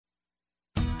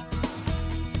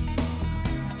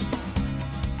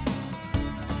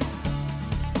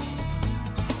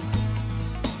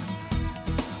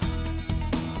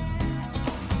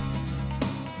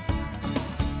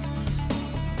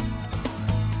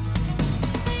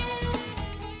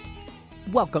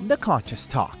Welcome to Conscious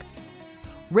Talk,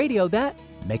 radio that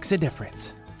makes a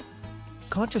difference.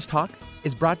 Conscious Talk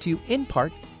is brought to you in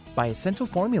part by Essential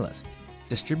Formulas,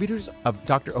 distributors of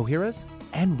Dr. Ohhira's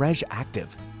and Reg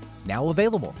Active, now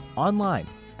available online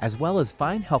as well as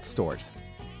fine health stores.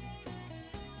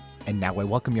 And now I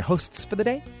welcome your hosts for the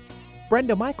day,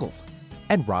 Brenda Michaels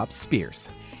and Rob Spears.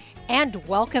 And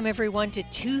welcome everyone to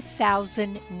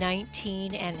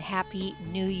 2019 and Happy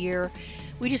New Year.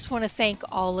 We just want to thank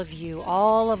all of you,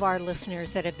 all of our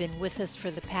listeners that have been with us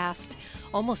for the past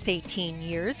almost 18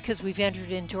 years, because we've entered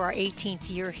into our 18th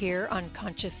year here on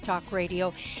Conscious Talk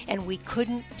Radio, and we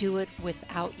couldn't do it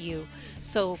without you.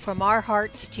 So from our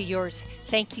hearts to yours,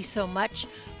 thank you so much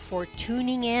for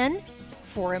tuning in,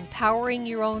 for empowering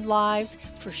your own lives,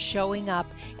 for showing up,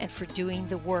 and for doing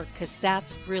the work, because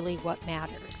that's really what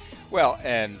matters. Well,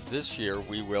 and this year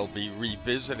we will be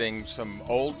revisiting some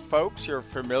old folks you're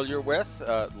familiar with,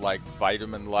 like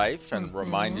Vitamin Life, and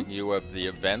reminding you of the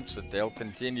events that they'll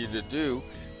continue to do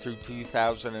through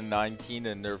 2019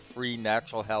 in their free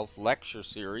natural health lecture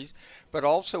series. But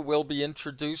also we'll be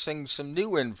introducing some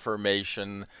new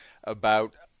information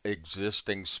about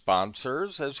existing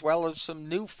sponsors as well as some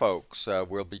new folks.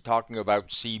 We'll be talking about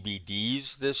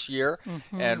CBDs this year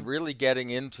and really getting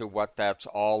into what that's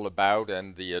all about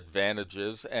and the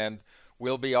advantages. And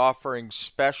we'll be offering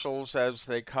specials as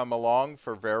they come along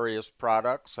for various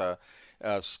products.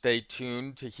 Stay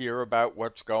tuned to hear about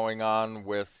what's going on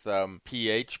with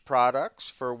pH products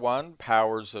for one.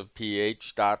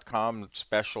 Powersofph.com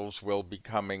specials will be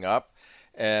coming up.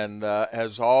 And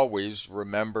as always,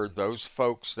 remember those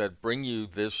folks that bring you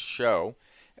this show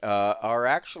are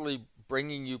actually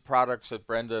bringing you products that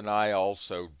Brenda and I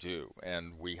also do,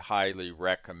 and we highly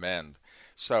recommend.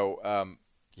 So,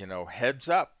 heads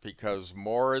up, because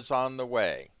more is on the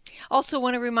way. Also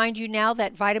want to remind you now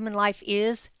that Vitamin Life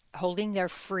is holding their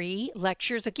free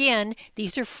lectures. Again,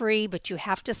 these are free, but you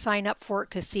have to sign up for it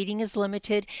because seating is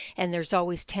limited, and there's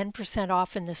always 10%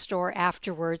 off in the store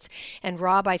afterwards. And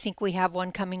Rob, I think we have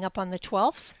one coming up on the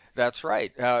 12th. That's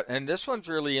right. And this one's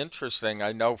really interesting.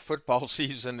 I know football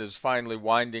season is finally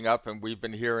winding up, and we've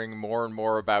been hearing more and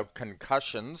more about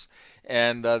concussions.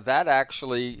 And that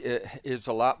actually is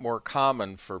a lot more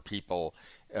common for people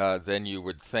than you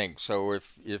would think. So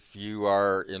if you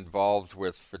are involved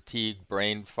with fatigue,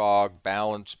 brain fog,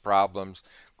 balance problems,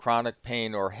 chronic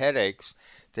pain, or headaches,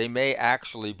 they may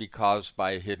actually be caused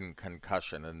by a hidden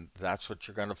concussion. And that's what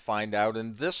you're going to find out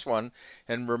in this one.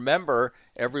 And remember,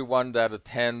 everyone that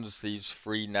attends these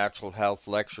free natural health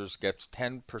lectures gets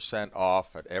 10%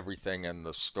 off at everything in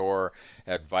the store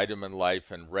at Vitamin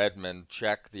Life in Redmond.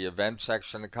 Check the event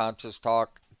section of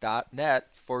ConsciousTalk.net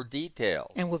for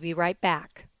details. And we'll be right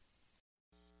back.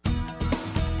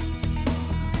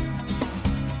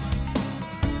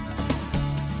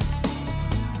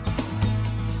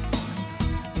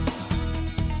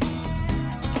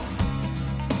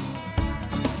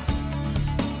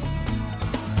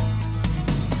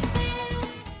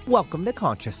 Welcome to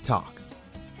Conscious Talk,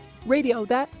 radio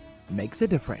that makes a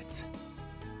difference.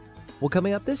 Well,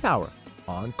 coming up this hour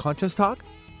on Conscious Talk,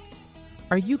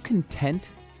 are you content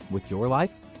with your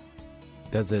life?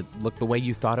 Does it look the way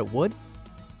you thought it would?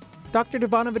 Dr.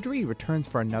 Devana Vadri returns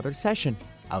for another session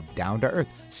of down-to-earth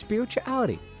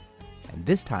spirituality. And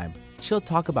this time, she'll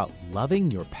talk about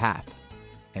loving your path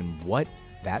and what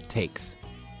that takes.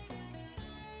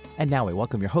 And now I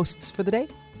welcome your hosts for the day,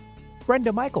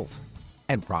 Brenda Michaels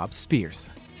and Rob Spears.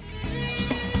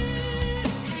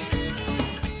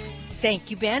 Thank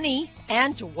you, Benny,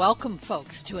 and welcome,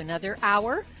 folks, to another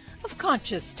hour of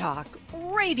Conscious Talk,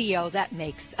 radio that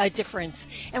makes a difference.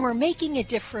 And we're making a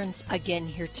difference again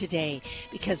here today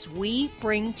because we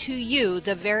bring to you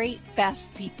the very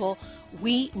best people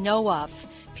we know of,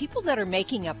 people that are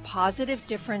making a positive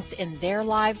difference in their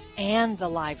lives and the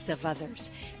lives of others,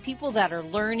 people that are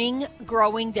learning,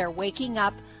 growing, they're waking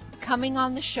up, coming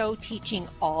on the show, teaching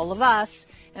all of us.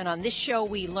 And on this show,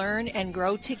 we learn and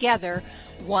grow together,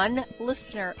 one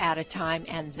listener at a time,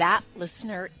 and that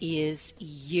listener is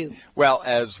you. Well,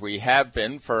 as we have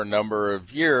been for a number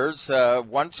of years,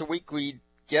 once a week we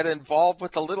get involved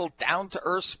with a little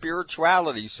down-to-earth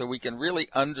spirituality so we can really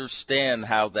understand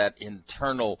how that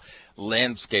internal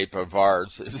landscape of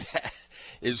ours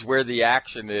is where the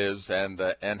action is and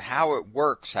how it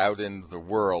works out in the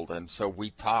world. And so we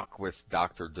talk with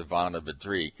Dr. Devana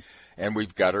Vadri, and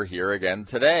we've got her here again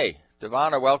today.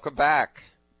 Devana, welcome back.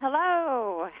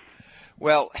 Hello.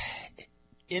 Well,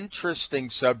 interesting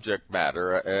subject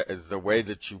matter. The way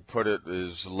that you put it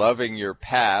is loving your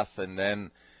path, and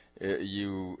then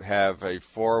you have a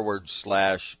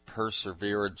 /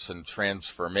 perseverance and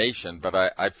transformation.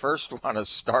 But I first want to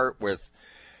start with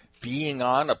being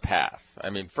on a path. I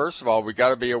mean, first of all, we got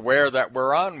to be aware that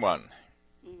we're on one.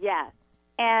 Yes.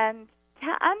 And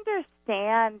to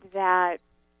understand that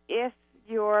if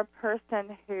you're a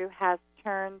person who has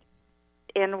turned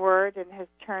inward and has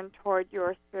turned toward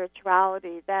your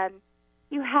spirituality, then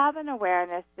you have an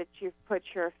awareness that you've put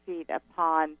your feet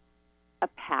upon a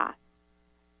path,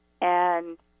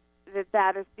 and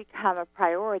that has become a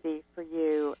priority for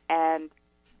you, and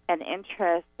an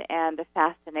interest and a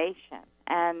fascination.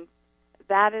 And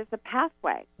that is a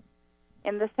pathway.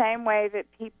 In the same way that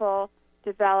people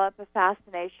develop a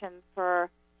fascination for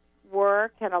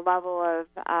work and a level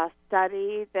of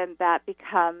study, then that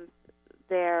becomes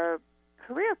their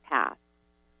career path.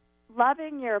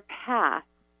 Loving your path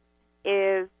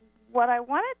is what I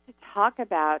wanted to talk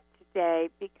about today,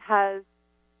 because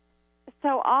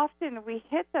so often we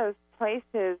hit those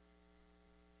places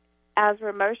as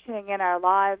we're motioning in our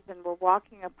lives and we're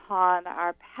walking upon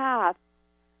our path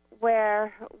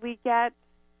where we get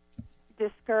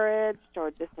discouraged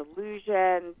or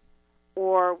disillusioned,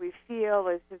 or we feel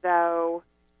as though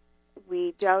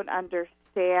we don't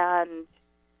understand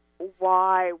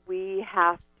why we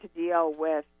have to deal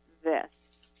with this.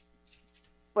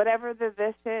 Whatever the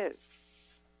this is.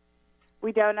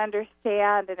 We don't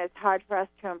understand, and it's hard for us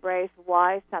to embrace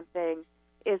why something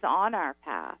is on our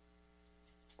path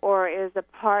or is a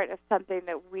part of something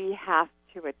that we have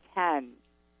to attend,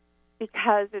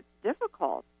 because it's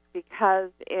difficult,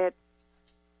 because it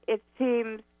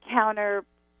seems counterintuitive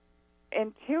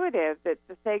that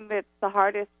the thing that's the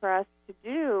hardest for us to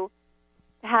do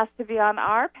has to be on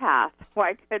our path.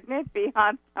 Why couldn't it be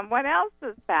on someone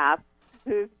else's path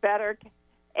who's better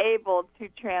able to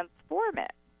transform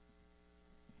it?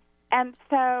 And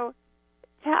so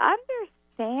to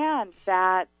understand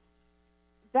that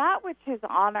which is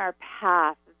on our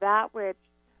path, that which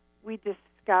we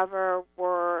discover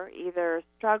we're either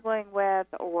struggling with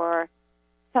or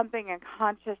something in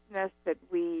consciousness that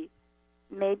we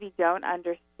maybe don't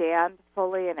understand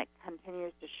fully, and it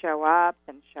continues to show up,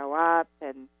 and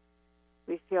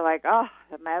we feel like, oh,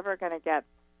 am I ever going to get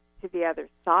to the other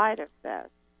side of this?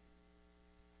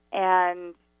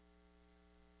 And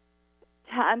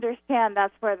to understand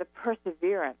that's where the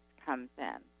perseverance comes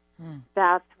in.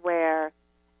 That's where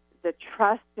the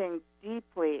trusting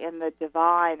deeply in the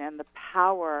divine and the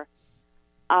power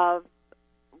of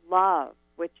love,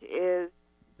 which is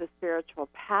the spiritual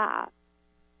path,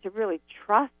 to really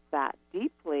trust that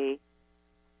deeply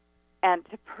and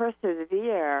to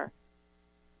persevere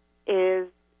is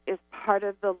part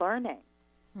of the learning.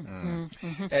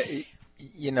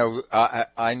 You know,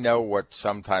 I know what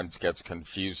sometimes gets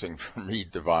confusing for me,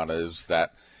 Devana, is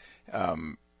that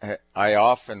I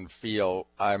often feel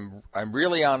I'm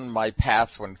really on my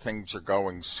path when things are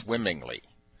going swimmingly.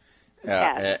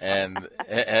 And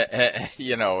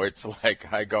you know, it's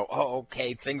like I go, oh,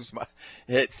 okay, things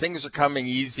are coming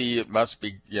easy. It must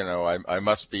be, you know, I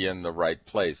must be in the right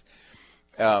place.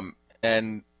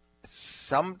 And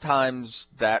sometimes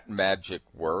that magic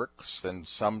works, and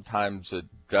sometimes it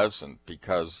doesn't,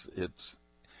 because it's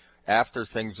after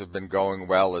things have been going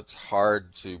well, it's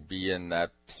hard to be in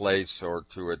that place or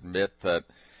to admit that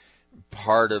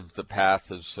part of the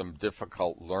path is some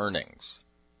difficult learnings.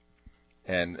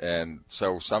 And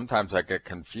so sometimes I get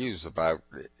confused about,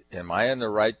 am I in the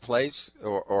right place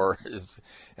or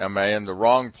am I in the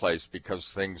wrong place because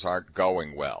things aren't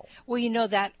going well? Well, you know,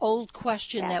 that old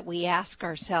question that we ask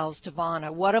ourselves,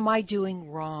 Devana, what am I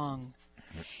doing wrong?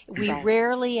 We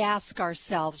rarely ask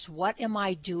ourselves, what am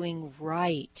I doing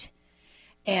right?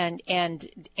 And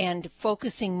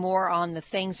focusing more on the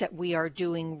things that we are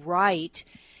doing right,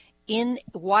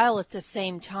 while at the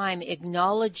same time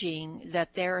acknowledging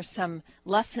that there are some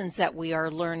lessons that we are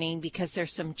learning because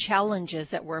there's some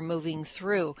challenges that we're moving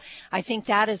through. I think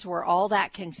that is where all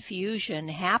that confusion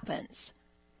happens.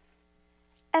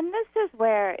 And this is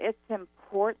where it's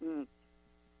important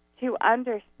to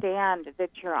understand that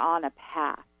you're on a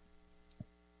path,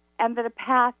 and that a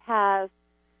path has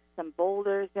some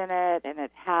boulders in it, and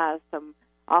it has some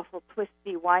awful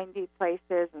twisty, windy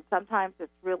places, and sometimes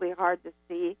it's really hard to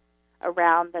see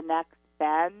around the next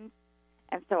bend.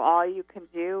 And so all you can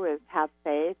do is have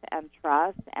faith and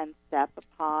trust and step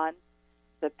upon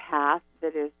the path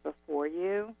that is before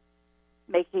you,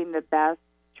 making the best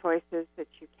choices that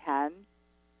you can.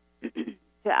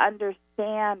 To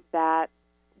understand that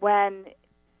when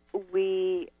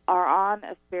we are on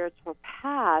a spiritual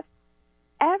path,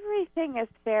 everything is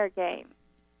fair game.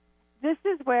 This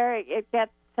is where it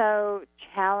gets so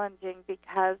challenging,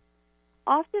 because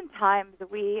oftentimes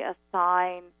we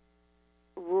assign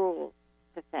rules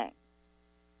to things.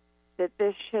 That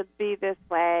this should be this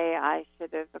way, I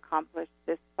should have accomplished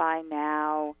this by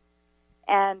now.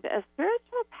 And a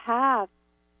spiritual path,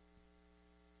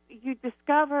 you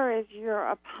discover as you're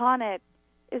upon it,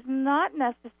 is not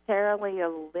necessarily a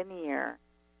linear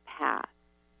path.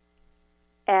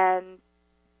 And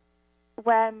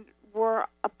when we're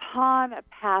upon a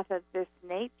path of this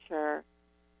nature,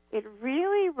 it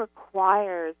really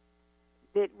requires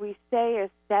that we stay as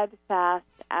steadfast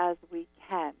as we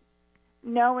can,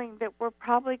 knowing that we're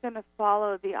probably going to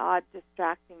follow the odd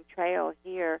distracting trail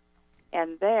here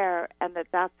and there, and that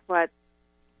that's what's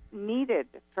needed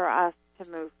for us to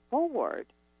move forward.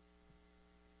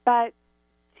 But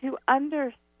to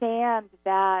understand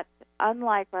that,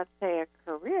 unlike, let's say, a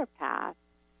career path,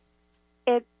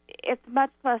 it's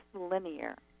much less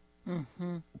linear.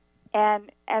 Mm-hmm.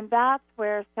 And that's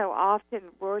where so often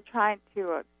we're trying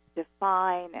to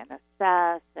define and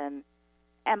assess, and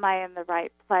am I in the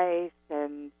right place,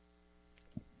 and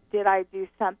did I do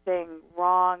something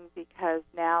wrong because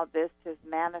now this is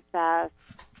manifest?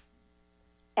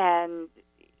 And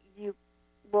you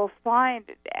will find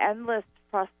endless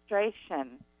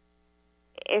frustration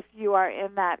if you are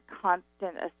in that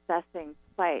constant assessing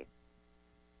place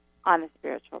on a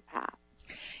spiritual path.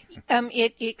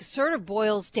 It sort of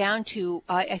boils down to,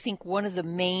 I think, one of the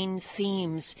main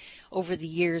themes over the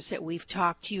years that we've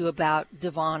talked to you about,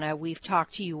 Devana. We've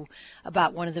talked to you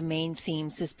about one of the main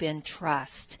themes has been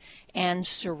trust and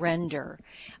surrender.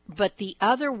 But the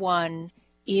other one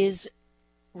is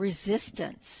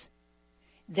resistance.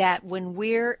 That when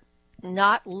we're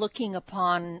not looking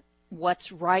upon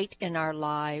what's right in our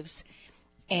lives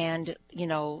and,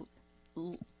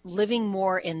 living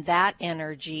more in that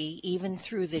energy, even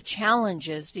through the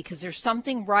challenges, because there's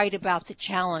something right about the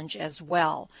challenge as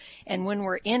well. And when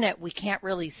we're in it, we can't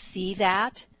really see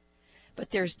that,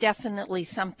 but there's definitely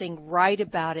something right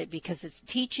about it because it's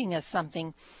teaching us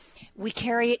something. We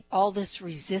carry all this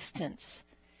resistance,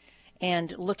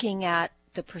 and looking at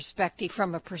the perspective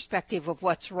from a perspective of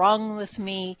what's wrong with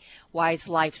me, why is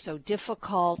life so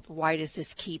difficult, why does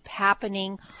this keep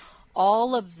happening?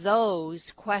 All of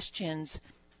those questions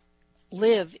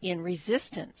live in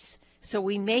resistance. So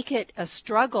we make it a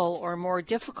struggle or more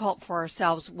difficult for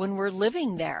ourselves when we're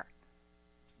living there.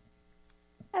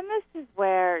 And this is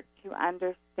where to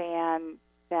understand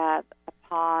that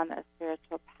upon a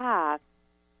spiritual path,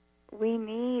 we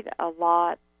need a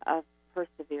lot of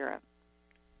perseverance.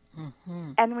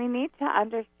 Mm-hmm. And we need to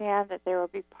understand that there will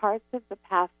be parts of the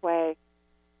pathway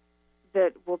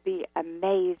that will be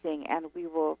amazing, and we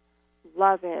will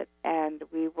love it, and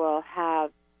we will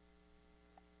have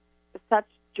such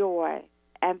joy.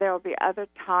 And there will be other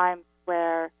times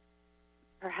where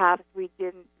perhaps we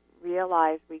didn't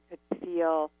realize we could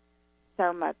feel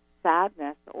so much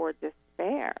sadness or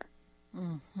despair.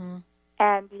 Mm-hmm.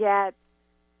 And yet,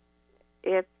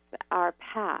 it's our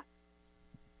path.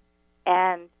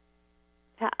 And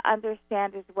to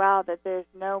understand as well that there's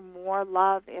no more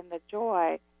love in the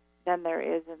joy than there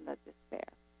is in the despair.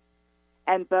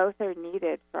 And both are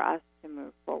needed for us to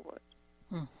move forward.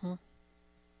 Mm-hmm.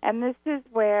 And this is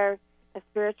where a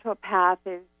spiritual path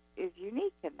is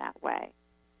unique in that way,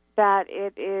 that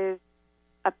it is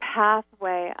a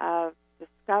pathway of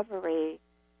discovery,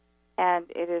 and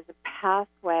it is a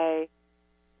pathway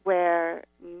where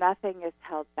nothing is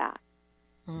held back.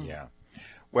 Mm. Yeah.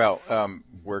 Well,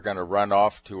 we're going to run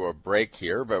off to a break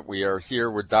here, but we are here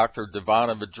with Dr.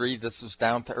 Devana Vadri. This is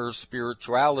Down to Earth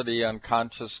Spirituality on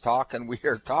Conscious Talk, and we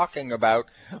are talking about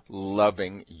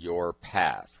loving your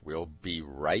path. We'll be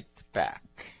right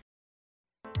back.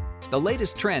 The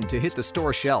latest trend to hit the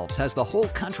store shelves has the whole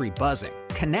country buzzing.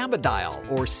 Cannabidiol,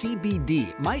 or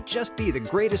CBD, might just be the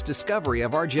greatest discovery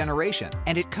of our generation,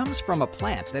 and it comes from a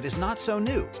plant that is not so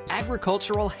new,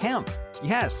 agricultural hemp.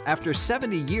 Yes, after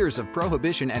 70 years of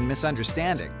prohibition and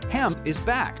misunderstanding, hemp is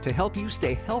back to help you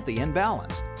stay healthy and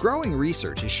balanced. Growing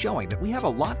research is showing that we have a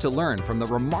lot to learn from the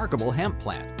remarkable hemp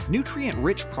plant.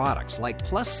 Nutrient-rich products like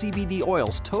Plus CBD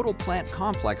Oil's Total Plant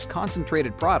Complex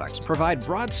concentrated products provide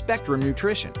broad-spectrum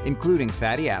nutrition, including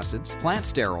fatty acids, plant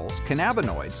sterols,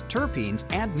 cannabinoids, terpenes,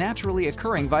 and naturally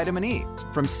occurring vitamin E.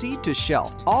 From seed to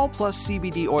shelf, all Plus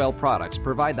CBD Oil products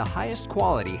provide the highest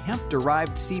quality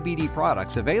hemp-derived CBD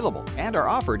products available and are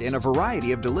offered in a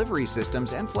variety of delivery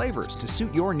systems and flavors to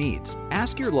suit your needs.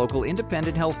 Ask your local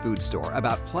independent health food store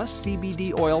about Plus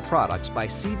CBD Oil products by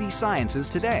CV Sciences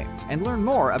today and learn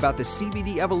more about the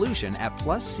CBD evolution at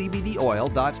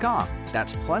pluscbdoil.com.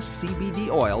 That's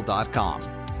pluscbdoil.com.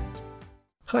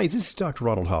 Hi, this is Dr.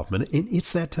 Ronald Hoffman, and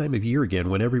it's that time of year again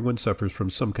when everyone suffers from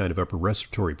some kind of upper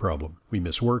respiratory problem. We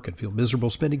miss work and feel miserable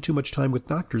spending too much time with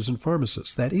doctors and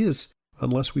pharmacists. That is,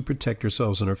 unless we protect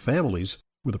ourselves and our families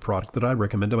with a product that I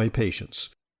recommend to my patients.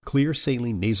 Clear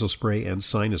Saline Nasal Spray and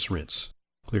Sinus Rinse.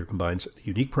 Clear combines the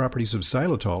unique properties of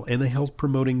xylitol and the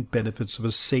health-promoting benefits of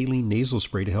a saline nasal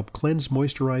spray to help cleanse,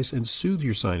 moisturize, and soothe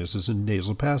your sinuses and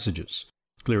nasal passages.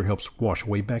 Clear helps wash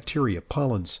away bacteria,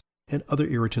 pollens, and other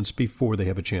irritants before they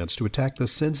have a chance to attack the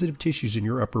sensitive tissues in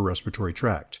your upper respiratory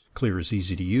tract. Clear is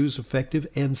easy to use, effective,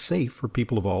 and safe for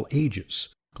people of all ages.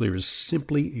 Clear is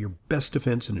simply your best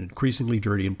defense in an increasingly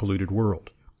dirty and polluted world.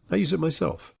 I use it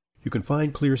myself. You can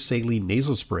find Clear Saline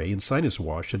Nasal Spray and Sinus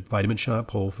Wash at Vitamin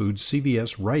Shoppe, Whole Foods,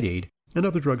 CVS, Rite Aid, and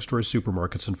other drugstores,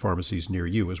 supermarkets, and pharmacies near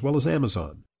you, as well as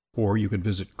Amazon. Or you can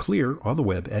visit Clear on the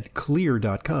web at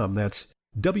xlear.com. That's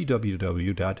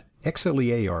www.xlear.com.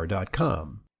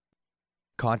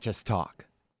 Conscious Talk,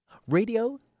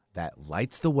 radio that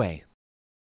lights the way.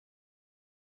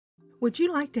 Would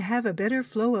you like to have a better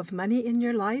flow of money in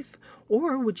your life?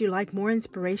 Or would you like more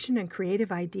inspiration and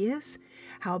creative ideas?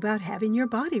 How about having your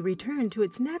body return to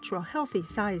its natural healthy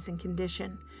size and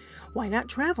condition? Why not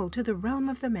travel to the realm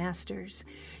of the masters?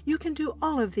 You can do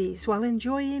all of these while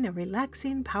enjoying a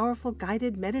relaxing, powerful,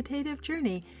 guided meditative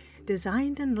journey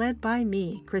designed and led by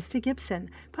me, Krista Gibson,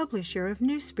 publisher of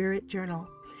New Spirit Journal.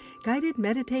 Guided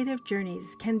meditative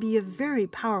journeys can be a very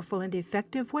powerful and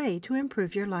effective way to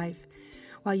improve your life.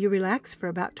 While you relax for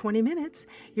about 20 minutes,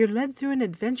 you're led through an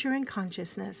adventure in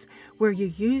consciousness where you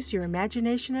use your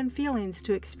imagination and feelings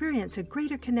to experience a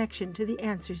greater connection to the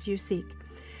answers you seek.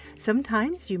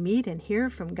 Sometimes you meet and hear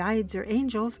from guides or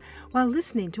angels while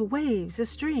listening to waves, a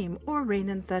stream, or rain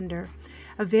and thunder.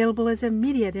 Available as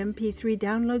immediate MP3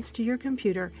 downloads to your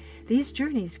computer, these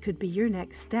journeys could be your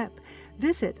next step.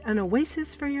 Visit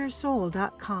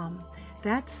anoasisforyoursoul.com.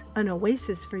 That's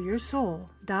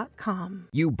anoasisforyoursoul.com.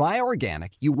 You buy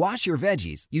organic, you wash your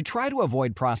veggies, you try to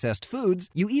avoid processed foods,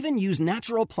 you even use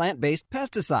natural plant-based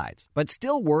pesticides, but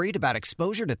still worried about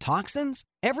exposure to toxins?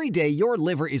 Every day your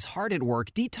liver is hard at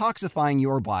work detoxifying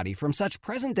your body from such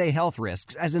present-day health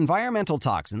risks as environmental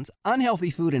toxins, unhealthy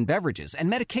food and beverages,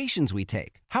 and medications we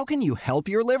take. How can you help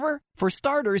your liver? For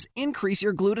starters, increase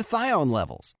your glutathione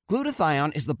levels.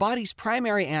 Glutathione is the body's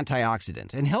primary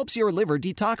antioxidant and helps your liver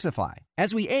detoxify.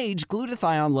 As we age,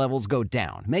 glutathione levels go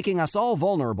down, making us all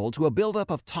vulnerable to a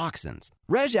buildup of toxins.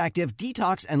 RegActive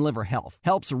Detox and Liver Health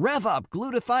helps rev up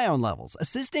glutathione levels,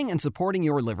 assisting and supporting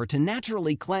your liver to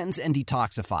naturally cleanse and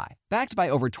detoxify. Backed by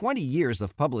over 20 years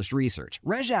of published research,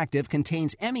 RegActive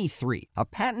contains ME3, a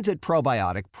patented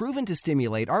probiotic proven to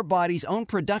stimulate our body's own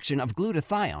production of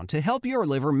glutathione to help your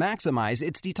liver maximize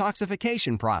its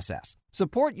detoxification process.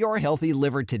 Support your healthy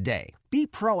liver today. Be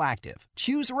proactive.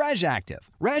 Choose RegActive.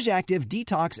 RegActive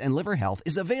Detox and Liver Health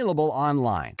is available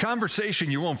online. Conversation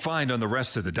you won't find on the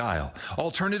rest of the dial.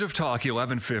 Alternative Talk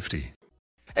 1150.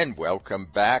 And welcome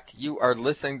back. You are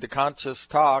listening to Conscious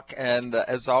Talk, and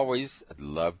as always, I'd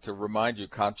love to remind you,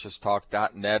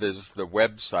 ConsciousTalk.net is the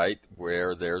website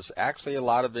where there's actually a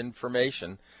lot of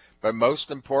information, but most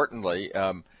importantly,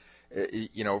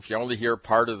 if you only hear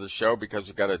part of the show because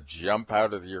you got to jump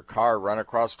out of your car, run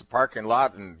across the parking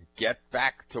lot, and get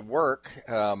back to work,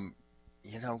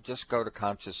 just go to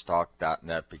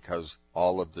ConsciousTalk.net because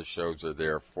all of the shows are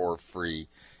there for free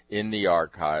in the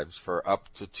archives for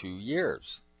up to 2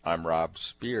 years. I'm Rob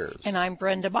Spears. And I'm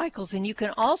Brenda Michaels. And you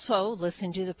can also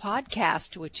listen to the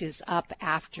podcast, which is up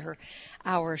after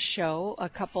our show, a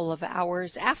couple of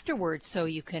hours afterwards, so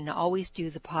you can always do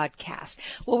the podcast.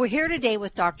 Well, we're here today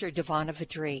with Dr. Devana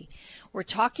Vadri. We're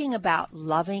talking about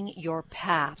loving your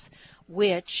path,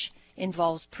 which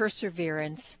involves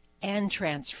perseverance and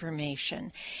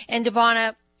transformation. And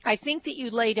Devana, I think that you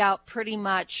laid out pretty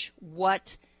much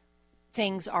what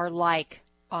things are like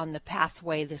on the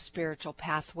pathway, the spiritual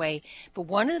pathway. But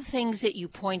one of the things that you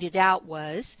pointed out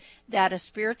was that a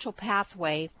spiritual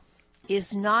pathway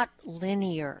is not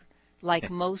linear. Like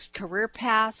most career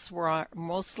paths, we're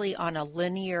mostly on a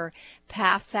linear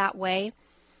path that way.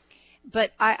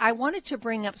 But I wanted to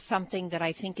bring up something that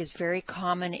I think is very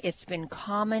common. It's been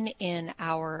common in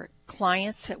our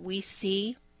clients that we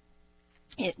see.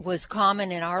 It was common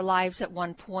in our lives at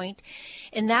one point,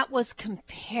 and that was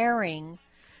comparing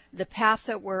the path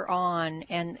that we're on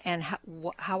and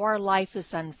how our life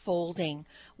is unfolding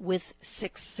with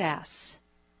success.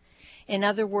 In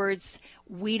other words,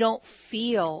 we don't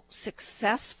feel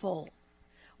successful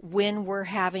when we're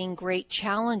having great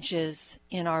challenges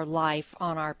in our life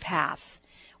on our path.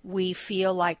 We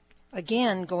feel like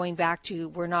again, going back to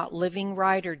we're not living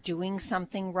right or doing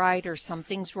something right or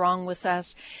something's wrong with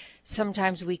us.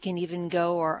 Sometimes we can even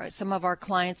go, or some of our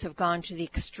clients have gone to the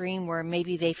extreme where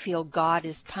maybe they feel God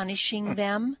is punishing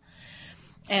them.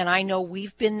 And I know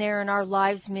we've been there in our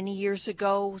lives many years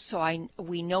ago, so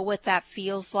we know what that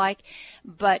feels like.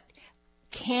 But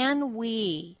can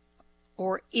we,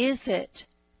 or is it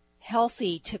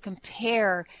healthy to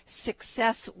compare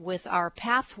success with our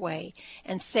pathway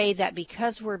and say that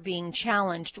because we're being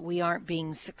challenged, we aren't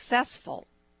being successful?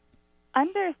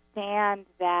 Understand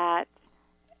that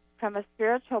from a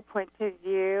spiritual point of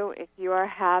view, if you are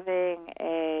having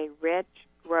a rich,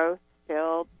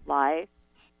 growth-filled life,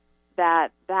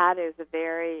 that is a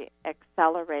very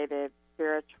accelerated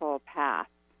spiritual path.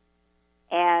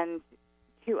 And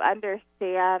to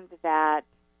understand that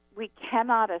we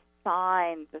cannot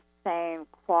assign the same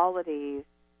qualities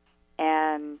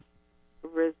and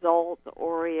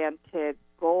result-oriented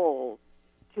goals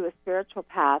to a spiritual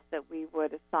path that we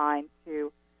would assign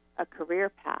to a career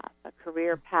path. A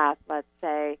career path, let's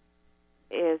say,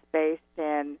 is based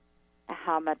in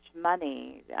how much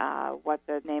money, what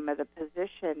the name of the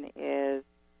position is,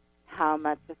 how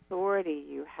much authority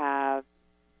you have,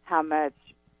 how much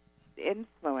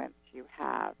influence you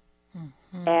have.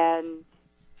 Mm-hmm. And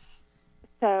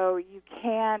so you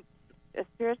can't, a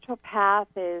spiritual path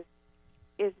is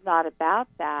not about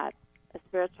that. A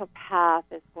spiritual path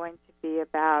is going to be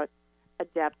about a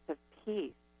depth of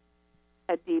peace,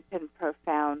 a deep and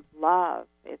profound love.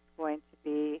 It's going to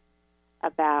be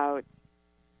about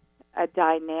a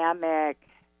dynamic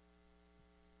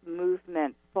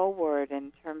movement forward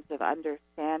in terms of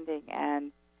understanding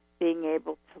and being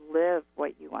able to live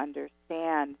what you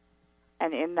understand.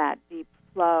 And in that deep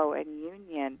flow and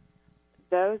union,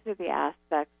 those are the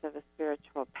aspects of a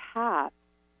spiritual path.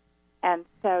 And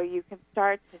so you can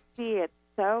start to see it's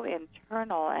so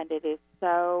internal and it is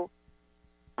so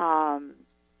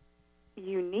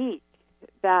unique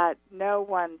that no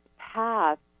one's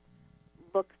path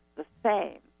looks the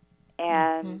same.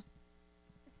 And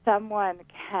someone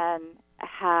can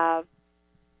have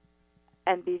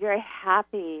and be very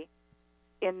happy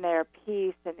in their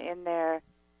peace and in their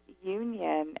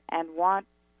union and want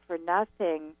for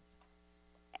nothing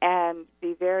and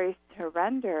be very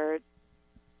surrendered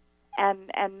and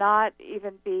not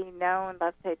even be known,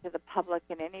 let's say, to the public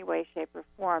in any way, shape, or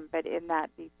form, but in that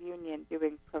deep union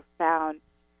doing profound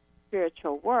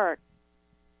spiritual work.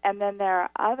 And then there are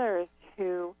others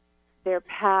who their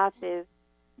path is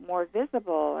more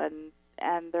visible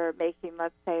and they're making,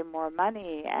 let's say, more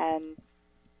money, and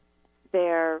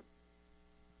their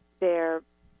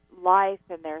life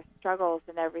and their struggles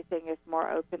and everything is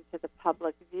more open to the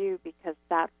public view because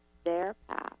that's their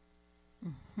path.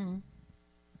 Mm-hmm.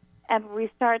 And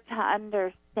we start to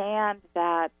understand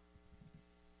that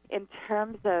in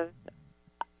terms of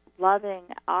loving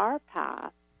our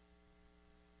path,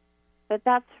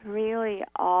 that's really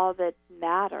all that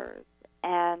matters.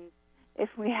 And if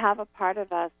we have a part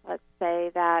of us, let's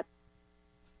say, that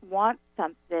wants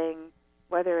something,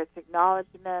 whether it's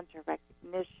acknowledgement or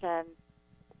recognition,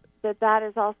 that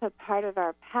is also part of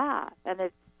our path. And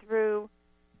it's through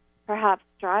perhaps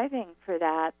striving for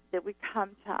that we come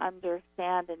to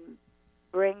understand and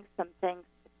bring some things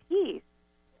to peace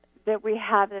that we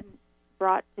haven't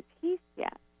brought to peace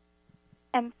yet.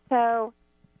 And so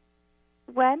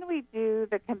when we do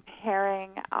the comparing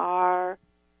our,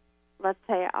 let's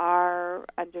say, our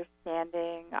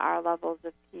understanding, our levels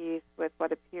of peace with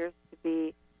what appears to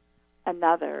be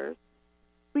another's,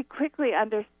 we quickly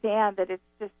understand that it's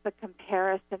just the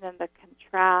comparison and the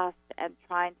contrast and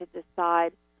trying to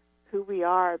decide who we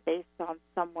are based on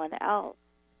someone else.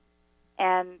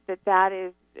 And that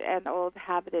is an old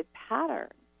habited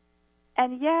pattern.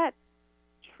 And yet,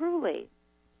 truly,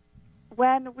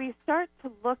 when we start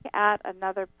to look at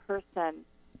another person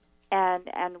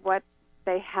and what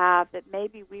they have that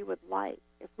maybe we would like,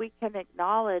 if we can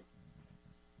acknowledge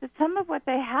that some of what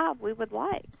they have we would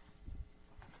like,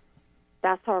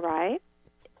 that's all right,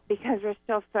 because we're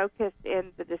still focused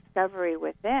in the discovery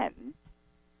within.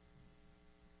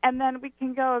 And then we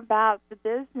can go about the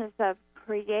business of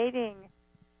creating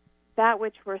that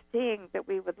which we're seeing that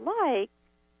we would like.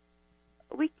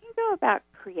 We can go about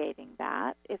creating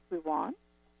that if we want.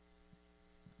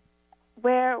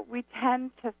 Where we tend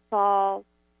to fall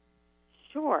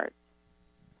short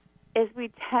is we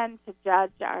tend to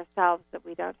judge ourselves that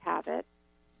we don't have it.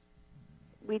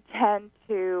 We tend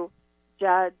to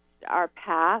judge our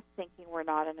path, thinking we're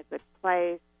not in a good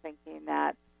place, thinking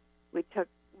that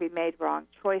we made wrong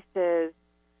choices,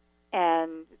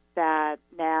 and that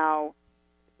now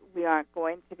we aren't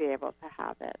going to be able to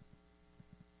have it.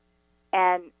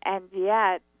 And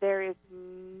yet there is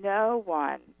no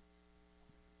one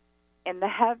in the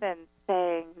heavens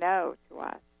saying no to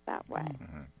us that way.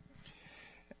 Mm-hmm.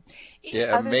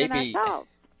 Yeah, other maybe. Than ourselves.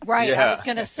 Right. Yeah. I was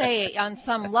going to say, on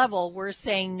some level, we're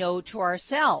saying no to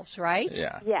ourselves, right?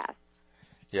 Yeah. Yes.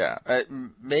 Yeah.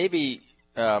 Maybe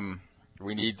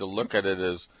we need to look at it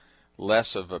as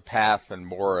less of a path and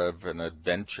more of an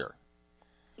adventure.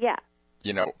 Yeah.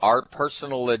 You know, our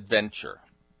personal adventure.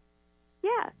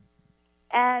 Yes.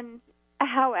 And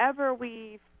however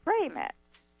we frame it,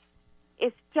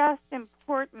 it's just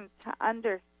important to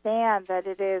understand that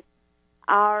it is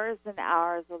ours and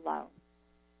ours alone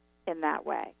in that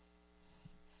way.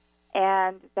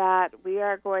 And that we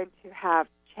are going to have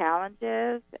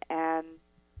challenges and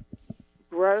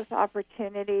growth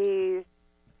opportunities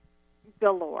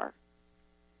galore.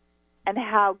 And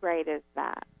how great is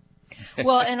that?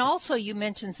 Well, and also you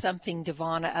mentioned something,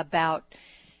 Devonna, about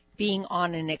being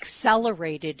on an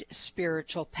accelerated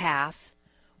spiritual path,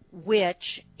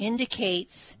 which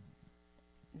indicates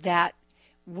that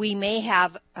we may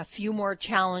have a few more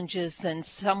challenges than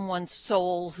someone's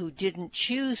soul who didn't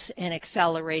choose an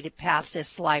accelerated path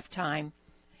this lifetime.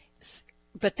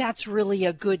 But that's really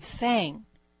a good thing.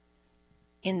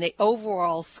 In the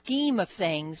overall scheme of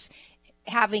things,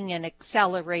 having an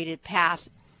accelerated path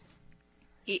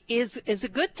is a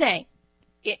good thing.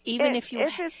 Even if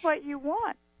it's what you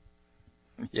want.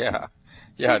 Yeah.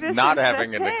 Yeah, not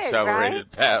having an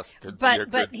accelerated path could be a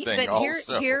good thing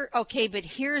also. But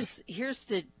here's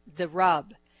the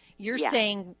rub. You're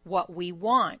saying what we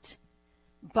want.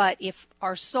 But if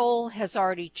our soul has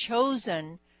already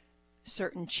chosen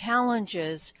certain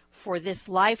challenges for this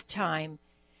lifetime,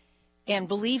 and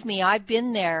believe me, I've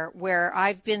been there where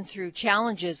I've been through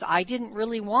challenges I didn't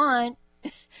really want.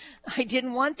 I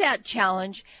didn't want that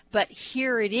challenge, but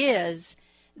here it is.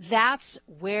 That's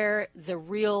where the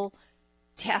real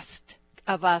test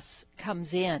of us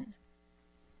comes in,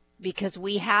 because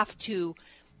we have to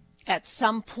at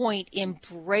some point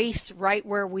embrace right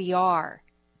where we are,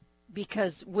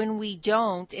 because when we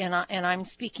don't, and I'm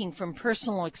speaking from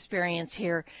personal experience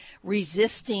here,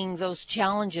 resisting those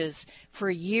challenges for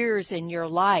years in your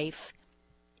life,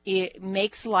 it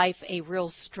makes life a real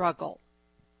struggle.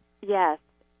 Yes,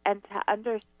 and to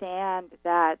understand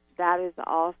that that is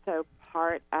also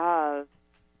part of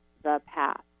the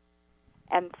path.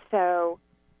 And so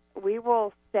we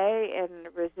will stay in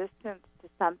resistance to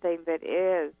something that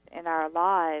is in our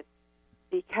lives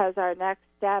because our next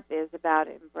step is about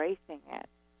embracing it.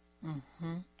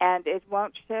 Mm-hmm. And it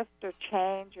won't shift or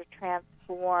change or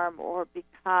transform or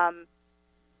become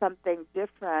something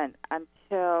different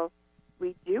until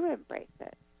we do embrace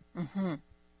it. Mm-hmm.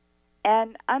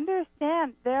 And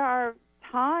understand there are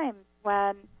times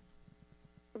when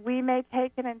we may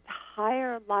take an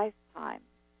entire lifetime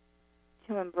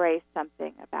to embrace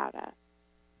something about us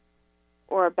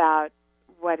or about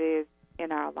what is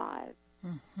in our lives.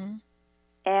 Mm-hmm.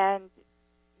 And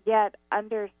yet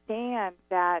understand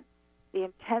that the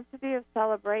intensity of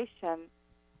celebration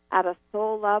at a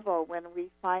soul level, when we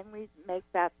finally make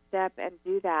that step and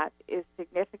do that, is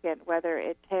significant, whether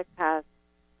it takes us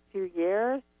 2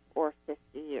 years or 50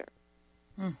 years.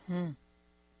 Mm-hmm.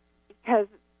 Because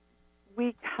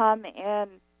we come in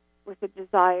with a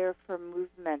desire for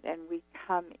movement, and we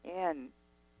come in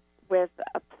with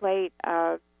a plate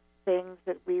of things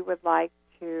that we would like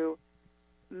to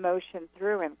motion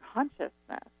through in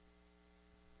consciousness.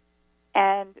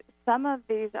 And some of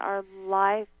these are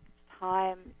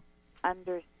lifetime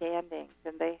understandings,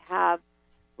 and they have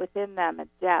within them a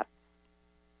depth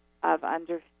of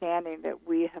understanding that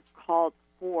we have called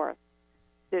forth,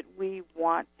 that we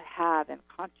want to have in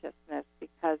consciousness,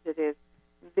 because it is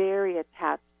very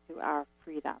attached to our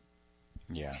freedom.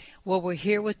 Yeah. Well, we're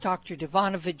here with Dr.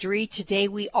 Devonna Vidri. Today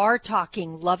we are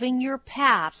talking Loving Your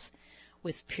Path,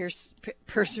 with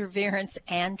perseverance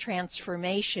and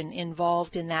transformation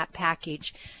involved in that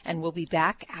package. And we'll be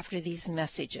back after these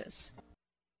messages.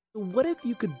 What if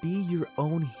you could be your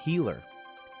own healer?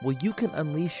 Well, you can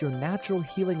unleash your natural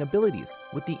healing abilities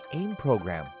with the AIM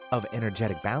program of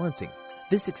energetic balancing.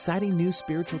 This exciting new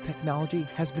spiritual technology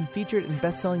has been featured in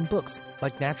best-selling books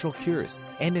like Natural Cures,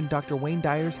 and in Dr. Wayne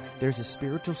Dyer's There's a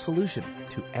Spiritual Solution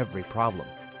to Every Problem.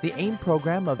 The AIM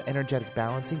program of energetic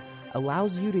balancing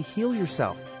allows you to heal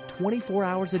yourself 24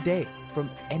 hours a day from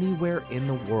anywhere in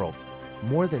the world.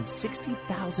 More than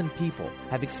 60,000 people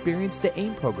have experienced the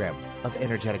AIM program of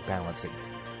energetic balancing.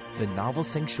 The novel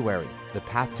Sanctuary, The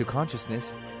Path to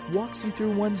Consciousness, walks you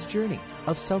through one's journey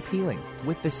of self-healing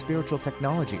with this spiritual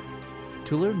technology.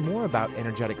 To learn more about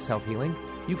energetic self-healing,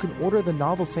 you can order the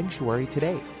novel Sanctuary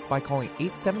today by calling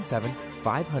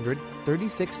 877-500-0000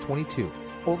 3622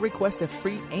 or request a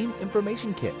free AIM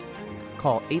information kit.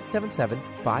 Call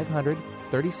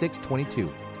 877-500-3622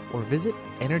 or visit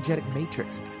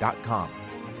energeticmatrix.com.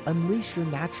 Unleash your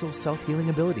natural self-healing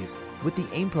abilities with the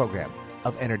AIM program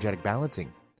of Energetic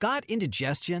Balancing. Got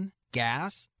indigestion,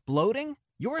 gas, bloating?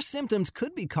 Your symptoms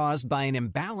could be caused by an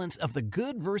imbalance of the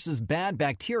good versus bad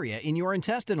bacteria in your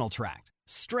intestinal tract.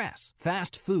 Stress,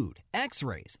 fast food,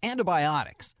 x-rays,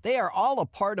 antibiotics, they are all a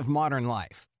part of modern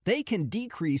life. They can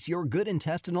decrease your good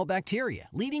intestinal bacteria,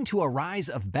 leading to a rise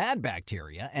of bad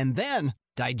bacteria and then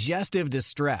digestive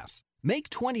distress. Make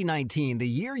 2019 the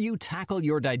year you tackle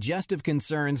your digestive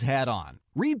concerns head on.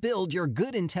 Rebuild your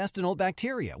good intestinal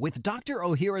bacteria with Dr.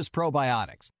 Ohhira's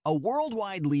Probiotics, a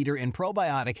worldwide leader in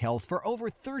probiotic health for over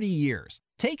 30 years.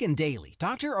 Taken daily,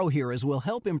 Dr. Ohhira's will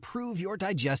help improve your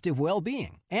digestive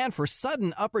well-being. And for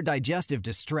sudden upper digestive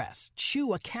distress,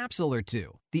 chew a capsule or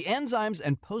two. The enzymes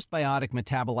and postbiotic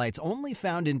metabolites only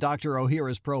found in Dr.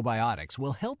 Ohhira's Probiotics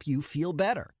will help you feel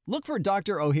better. Look for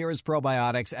Dr. Ohhira's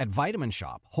Probiotics at Vitamin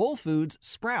Shop, Whole Foods,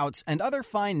 Sprouts, and other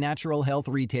fine natural health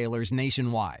retailers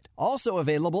nationwide. Also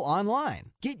available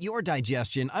online. Get your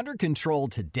digestion under control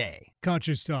today.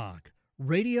 Conscious Talk,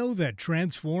 radio that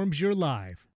transforms your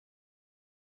life.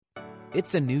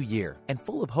 It's a new year and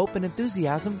full of hope and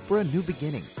enthusiasm for a new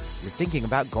beginning. You're thinking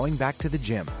about going back to the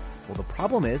gym. Well, the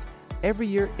problem is, every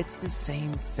year it's the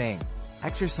same thing.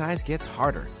 Exercise gets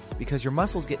harder because your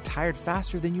muscles get tired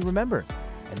faster than you remember.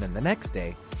 And then the next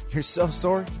day, you're so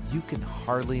sore you can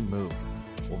hardly move.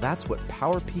 Well, that's what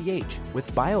Power pH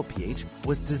with BioPH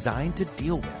was designed to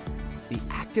deal with. The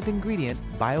active ingredient,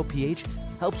 BioPH,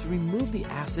 helps remove the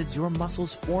acids your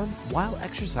muscles form while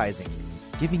exercising,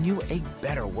 giving you a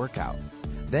better workout.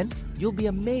 Then you'll be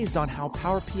amazed on how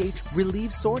Power pH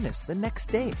relieves soreness the next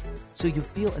day, so you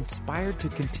feel inspired to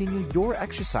continue your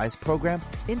exercise program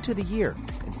into the year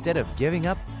instead of giving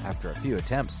up after a few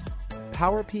attempts.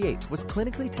 Power pH was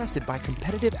clinically tested by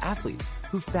competitive athletes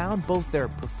who found both their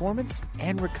performance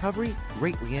and recovery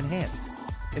greatly enhanced.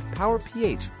 If Power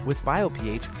pH with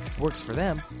BioPH works for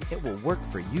them, it will work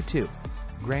for you too.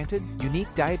 Granted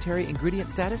unique dietary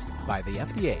ingredient status by the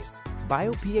FDA.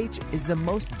 BioPH is the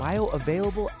most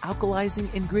bioavailable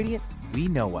alkalizing ingredient we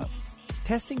know of.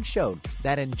 Testing showed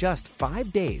that in just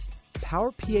 5 days,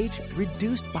 Power pH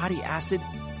reduced body acid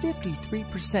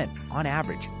 53% on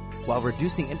average, while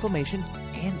reducing inflammation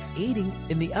and aiding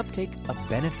in the uptake of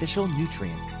beneficial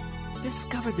nutrients.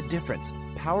 Discover the difference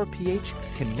Power pH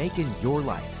can make in your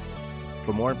life.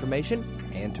 For more information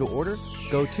and to order,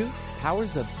 go to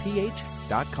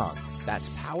powersofph.com. That's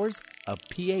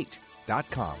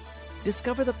powersofph.com.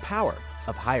 Discover the power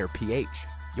of higher pH.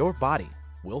 Your body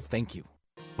will thank you.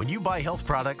 When you buy health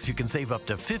products, you can save up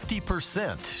to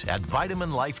 50% at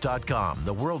VitaminLife.com,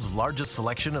 the world's largest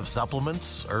selection of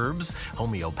supplements, herbs,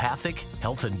 homeopathic,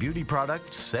 health and beauty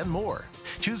products, and more.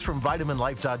 Choose from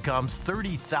VitaminLife.com's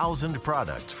 30,000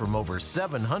 products from over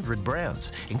 700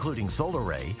 brands, including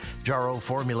Solaray, Jarrow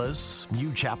Formulas,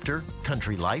 New Chapter,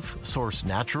 Country Life, Source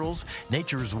Naturals,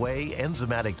 Nature's Way,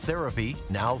 Enzymatic Therapy,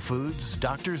 Now Foods,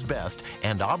 Doctor's Best,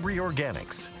 and Aubrey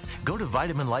Organics. Go to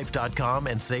VitaminLife.com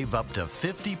and save up to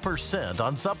 50%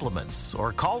 on supplements,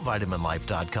 or call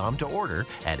VitaminLife.com to order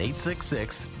at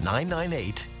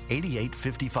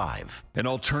 866-998-8855. An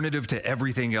alternative to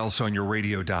everything else on your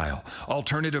radio dial.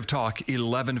 Alternative Talk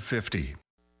 1150.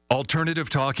 Alternative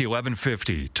Talk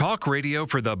 1150. Talk radio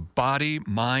for the body,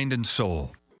 mind, and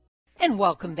soul. And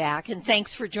welcome back, and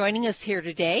thanks for joining us here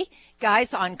today,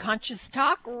 guys, on Conscious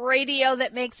Talk, radio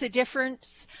that makes a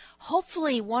difference.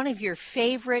 Hopefully one of your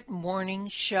favorite morning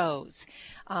shows.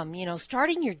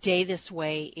 Starting your day this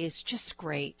way is just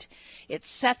great. It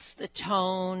sets the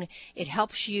tone. It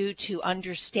helps you to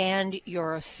understand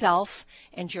yourself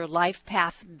and your life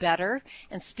path better.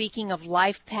 And speaking of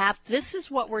life path, this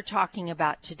is what we're talking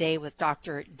about today with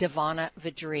Dr. Devana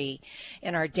Vadri.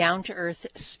 In our Down to Earth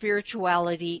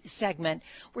Spirituality segment,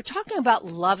 we're talking about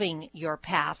loving your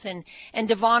path. And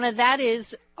Devana, that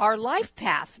is our life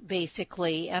path,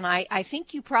 basically. And I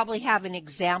think you probably have an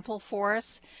example for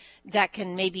us that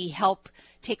can maybe help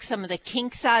take some of the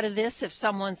kinks out of this if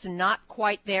someone's not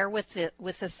quite there with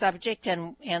the subject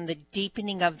and the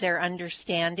deepening of their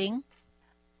understanding.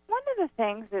 One of the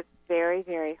things that's very,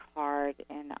 very hard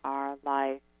in our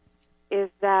life is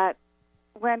that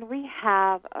when we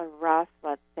have a rough,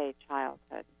 let's say,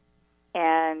 childhood,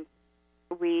 and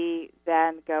we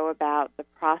then go about the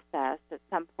process, at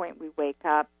some point we wake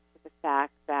up to the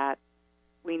fact that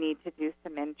we need to do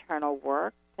some internal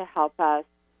work to help us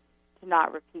to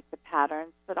not repeat the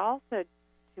patterns, but also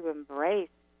to embrace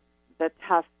the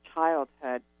tough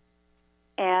childhood.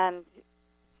 And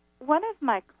one of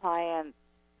my clients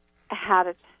had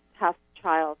a tough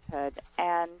childhood,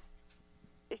 and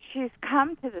she's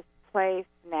come to this place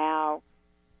now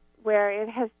where it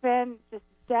has been just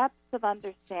depths of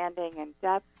understanding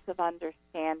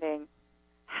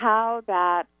how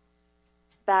that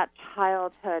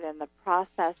childhood and the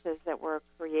processes that were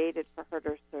created for her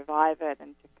to survive it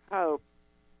and to cope.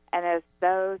 And as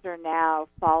those are now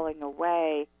falling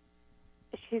away,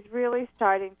 she's really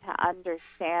starting to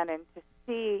understand and to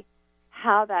see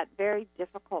how that very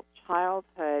difficult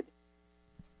childhood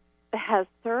has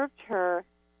served her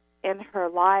in her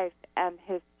life and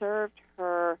has served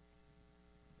her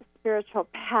spiritual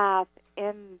path,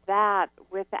 in that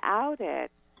without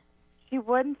it, she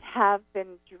wouldn't have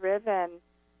been driven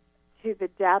to the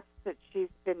depths that she's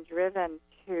been driven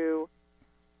to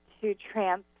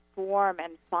transform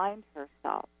and find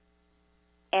herself.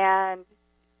 And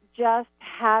just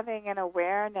having an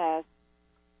awareness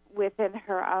within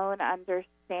her own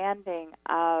understanding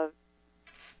of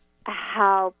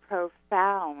how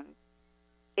profound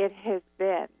it has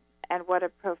been, and what a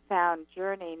profound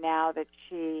journey now that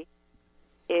she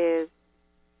is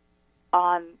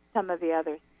on some of the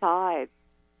other sides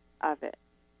of it.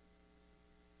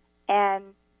 And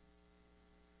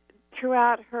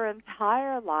throughout her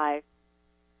entire life,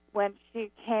 when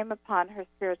she came upon her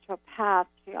spiritual path,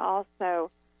 she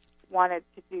also wanted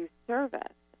to do service.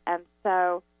 And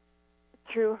so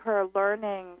through her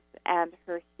learnings and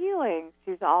her healings,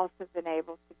 she's also been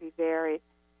able to be very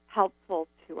helpful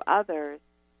to others.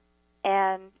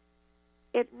 And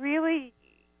it really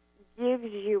gives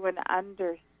you an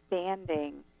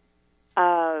understanding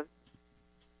of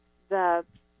the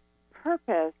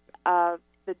purpose of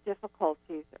the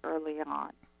difficulties early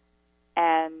on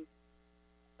and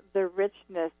the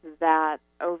richness that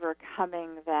overcoming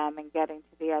them and getting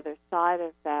to the other side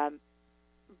of them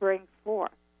bring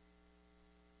forth.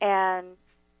 And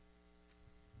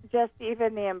just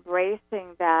even the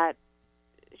embracing that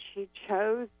she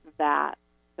chose that,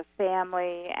 the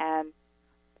family and,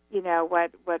 you know,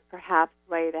 what perhaps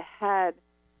laid ahead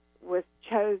was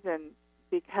chosen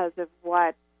because of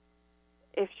what,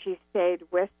 if she stayed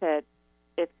with it,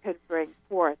 it could bring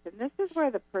forth. And this is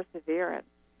where the perseverance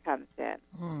comes in.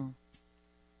 Mm.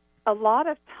 A lot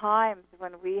of times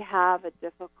when we have a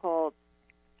difficult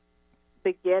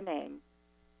beginning,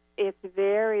 it's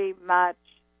very much,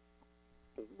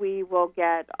 we will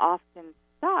get often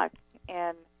stuck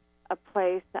in a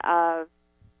place of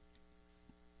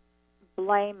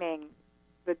blaming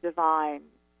the divine,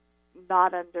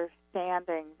 not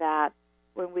understanding that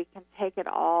when we can take it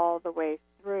all the way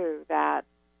through, that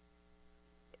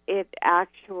it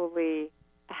actually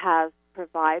has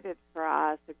provided for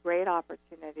us a great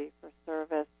opportunity for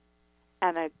service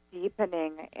and a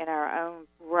deepening in our own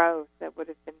growth that would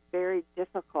have been very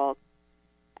difficult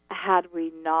had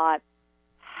we not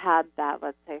had that,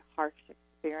 let's say, harsh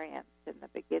experience in the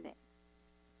beginning.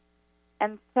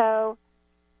 And so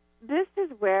this is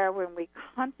where, when we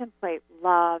contemplate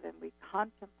love and we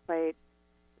contemplate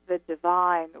the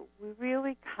divine, we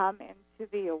really come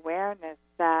into the awareness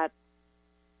that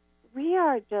we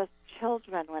are just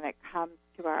children when it comes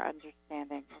to our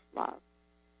understanding of love.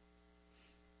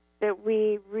 That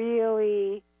we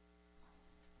really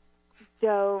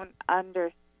don't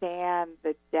understand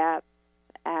the depth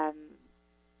and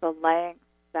the lengths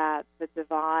that the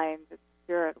divine, the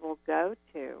spirit, will go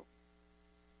to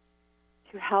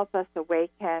help us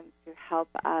awaken, to help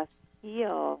us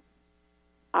heal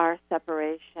our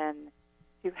separation,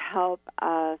 to help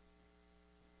us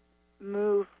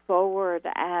move forward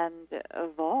and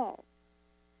evolve.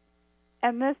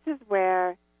 And this is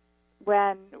where,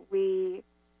 when we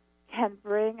can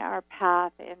bring our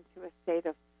path into a state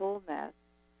of fullness,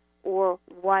 or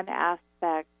one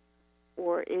aspect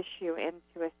or issue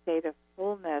into a state of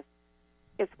fullness,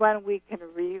 it's when we can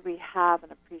really have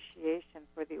an appreciation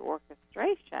for the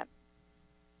orchestration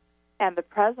and the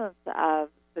presence of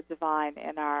the divine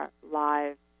in our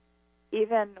lives,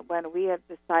 even when we have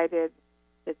decided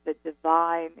that the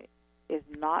divine is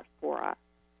not for us,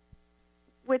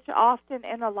 which often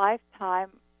in a lifetime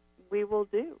we will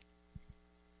do.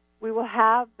 We will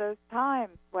have those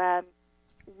times when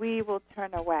we will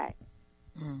turn away.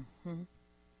 Mm-hmm.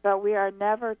 But we are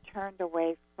never turned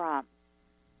away from.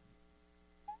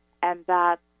 And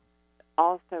that's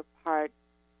also part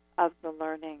of the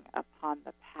learning upon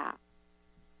the path.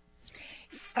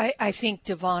 I think,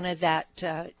 Devana,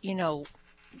 that,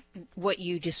 what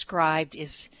you described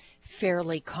is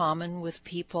fairly common with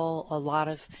people. A lot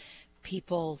of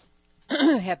people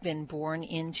have been born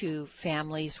into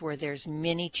families where there's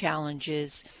many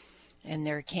challenges and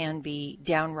there can be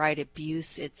downright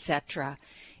abuse, etc.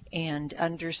 and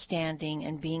understanding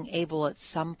and being able at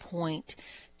some point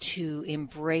to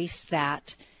embrace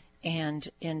that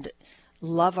and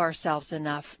love ourselves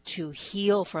enough to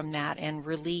heal from that and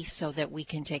release so that we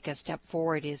can take a step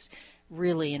forward is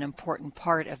really an important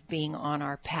part of being on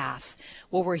our path.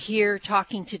 Well, we're here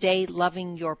talking today,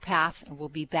 Loving Your Path, and we'll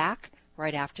be back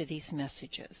right after these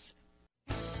messages.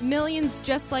 Millions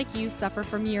just like you suffer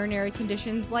from urinary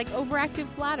conditions like overactive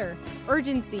bladder,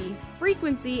 urgency,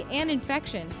 frequency, and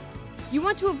infection. You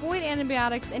want to avoid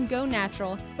antibiotics and go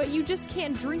natural, but you just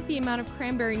can't drink the amount of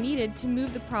cranberry needed to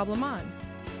move the problem on.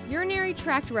 Urinary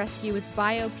Tract Rescue with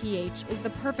BioPH is the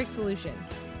perfect solution.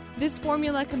 This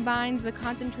formula combines the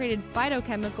concentrated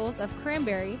phytochemicals of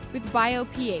cranberry with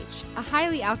BioPH, a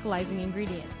highly alkalizing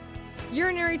ingredient.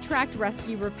 Urinary Tract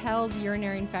Rescue repels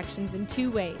urinary infections in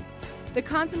 2 ways. The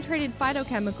concentrated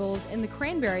phytochemicals in the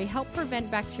cranberry help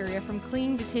prevent bacteria from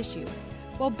clinging to tissue,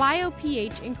 while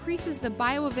BioPH increases the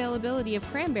bioavailability of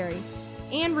cranberry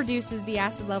and reduces the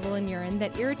acid level in urine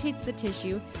that irritates the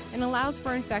tissue and allows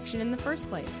for infection in the first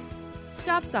place.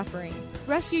 Stop suffering.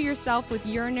 Rescue yourself with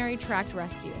Urinary Tract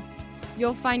Rescue.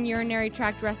 You'll find Urinary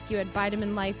Tract Rescue at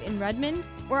Vitamin Life in Redmond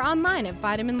or online at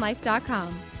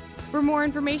vitaminlife.com. For more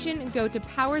information, go to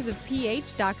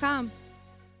powersofph.com.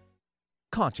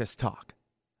 Conscious Talk,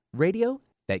 radio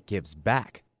that gives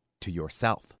back to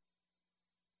yourself.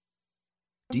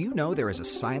 Do you know there is a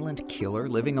silent killer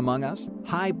living among us?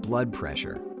 High blood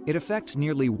pressure. It affects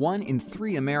nearly 1 in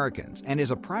 3 Americans and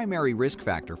is a primary risk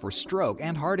factor for stroke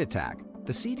and heart attack.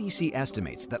 The CDC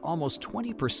estimates that almost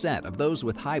 20% of those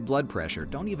with high blood pressure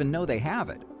don't even know they have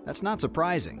it. That's not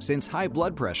surprising, since high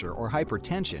blood pressure or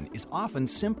hypertension is often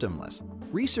symptomless.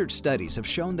 Research studies have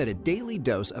shown that a daily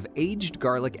dose of aged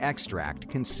garlic extract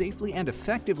can safely and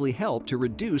effectively help to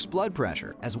reduce blood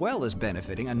pressure, as well as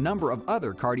benefiting a number of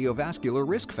other cardiovascular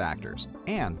risk factors.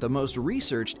 And the most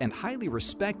researched and highly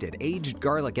respected aged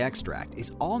garlic extract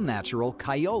is all-natural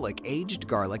Kyolic aged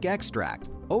garlic extract.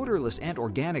 Odorless and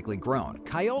organically grown,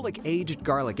 Kyolic aged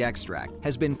garlic extract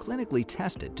has been clinically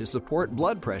tested to support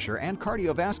blood pressure and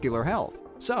cardiovascular health.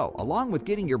 So, along with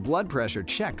getting your blood pressure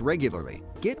checked regularly,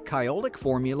 get Kyolic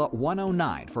Formula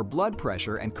 109 for blood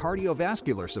pressure and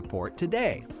cardiovascular support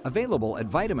today. Available at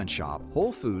Vitamin Shop,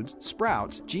 Whole Foods,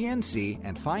 Sprouts, GNC,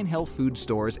 and fine health food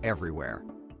stores everywhere.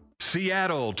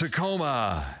 Seattle,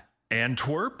 Tacoma,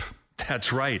 Antwerp.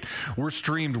 That's right. We're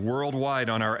streamed worldwide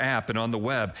on our app and on the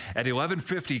web at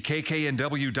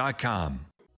 1150kknw.com.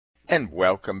 And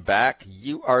welcome back.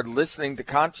 You are listening to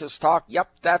Conscious Talk.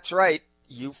 Yep, that's right.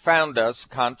 You found us,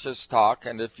 Conscious Talk.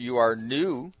 And if you are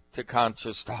new to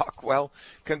Conscious Talk, well,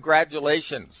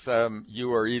 congratulations.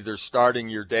 You are either starting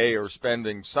your day or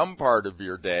spending some part of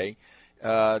your day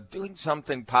doing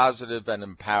something positive and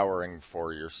empowering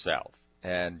for yourself.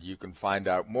 And you can find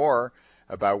out more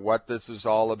about what this is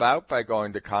all about by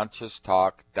going to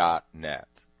conscioustalk.net.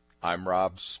 I'm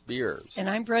Rob Spears. And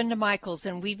I'm Brenda Michaels,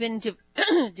 and we've been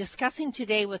discussing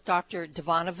today with Dr.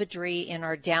 Devana Vadri in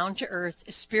our Down to Earth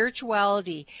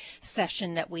spirituality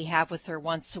session that we have with her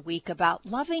once a week about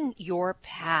loving your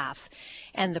path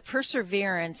and the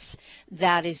perseverance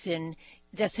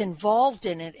that's involved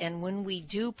in it. And when we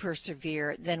do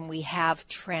persevere, then we have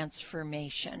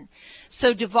transformation.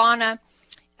 So Devana,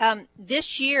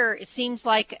 this year, it seems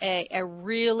like a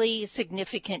really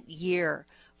significant year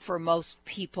for most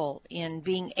people in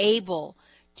being able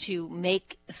to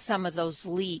make some of those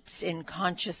leaps in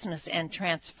consciousness and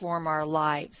transform our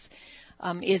lives.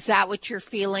 Is that what you're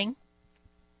feeling?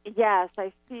 Yes,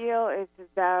 I feel as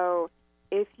though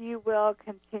if you will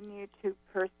continue to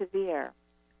persevere,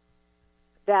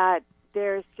 that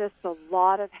there's just a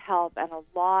lot of help and a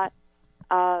lot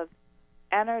of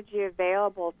energy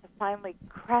available to finally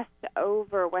crest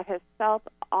over what has felt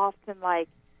often like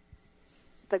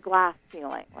the glass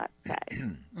ceiling, let's say.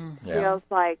 Feels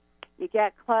like you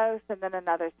get close and then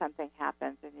another something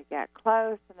happens, and you get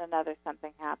close and another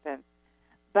something happens.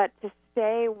 But to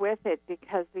stay with it,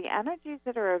 because the energies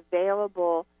that are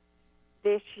available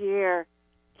this year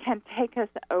can take us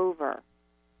over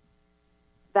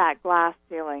that glass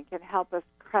ceiling, can help us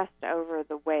crest over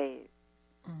the waves.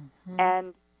 Mm-hmm.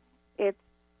 And it's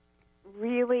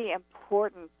really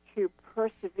important to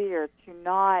persevere, to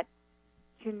not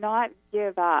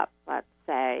give up, let's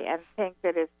say, and think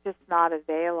that it's just not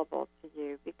available to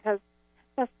you, because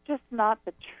that's just not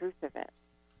the truth of it.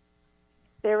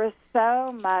 There is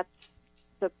so much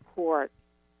support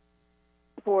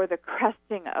for the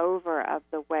cresting over of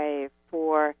the wave,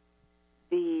 for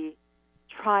the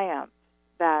triumph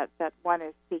that one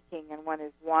is seeking and one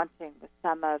is wanting with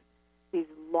some of these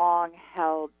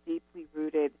long-held, deeply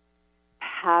rooted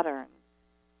patterns.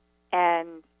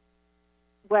 And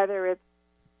whether it's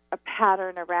a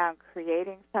pattern around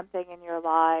creating something in your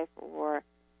life or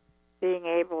being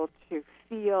able to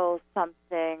feel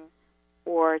something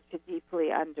or to deeply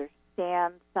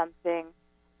understand something,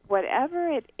 whatever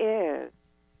it is,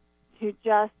 to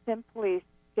just simply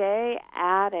stay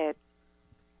at it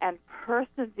and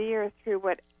persevere through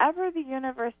whatever the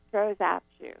universe throws at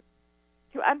you.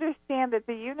 To understand that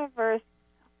the universe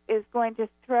is going to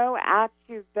throw at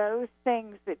you those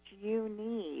things that you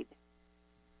need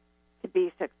to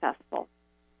be successful.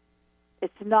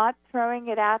 It's not throwing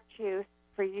it at you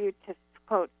for you to,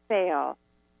 quote, fail.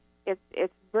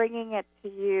 It's bringing it to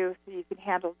you so you can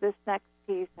handle this next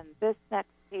piece and this next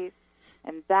piece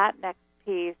and that next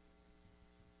piece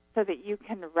so that you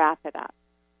can wrap it up.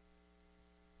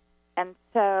 And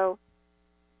so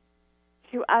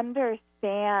to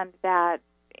understand that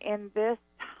in this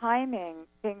timing,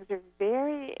 things are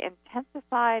very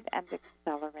intensified and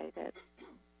accelerated.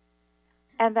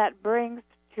 And that brings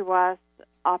to us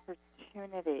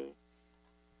opportunity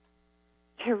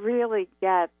to really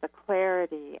get the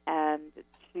clarity and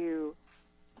to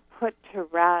put to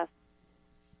rest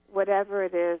whatever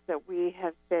it is that we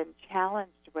have been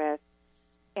challenged with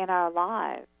in our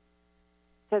lives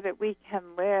so that we can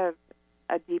live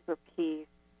a deeper peace,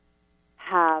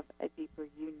 have a deeper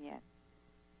union.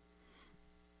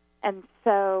 And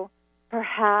so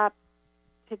perhaps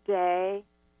today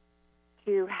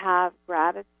to have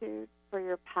gratitude for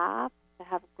your path, to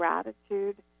have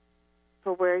gratitude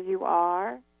for where you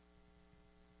are,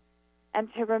 and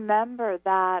to remember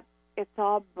that it's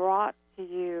all brought to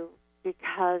you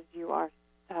because you are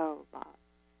so loved.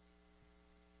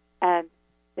 And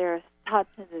there is such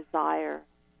a desire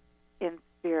in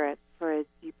spirit for a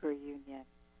deeper union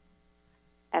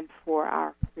and for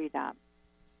our freedom.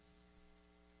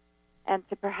 And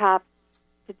to perhaps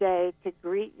today to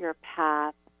greet your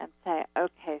path and say,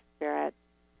 okay, Spirit,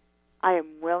 I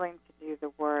am willing to do the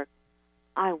work.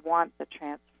 I want the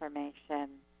transformation,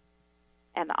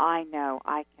 and I know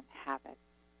I can have it.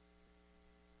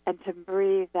 And to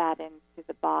breathe that into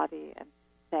the body and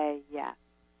say yes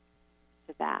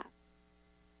to that.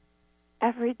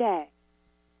 Every day,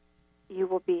 you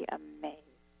will be amazed.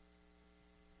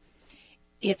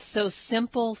 It's those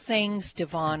simple things,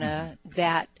 Devana,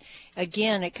 that,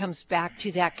 again, it comes back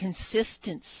to that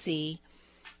consistency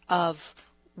of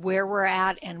where we're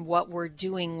at and what we're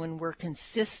doing when we're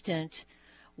consistent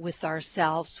with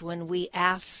ourselves, when we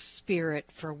ask Spirit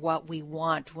for what we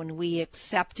want, when we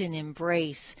accept and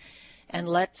embrace and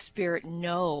let Spirit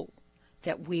know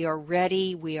that we are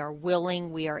ready, we are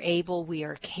willing, we are able, we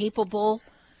are capable,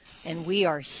 and we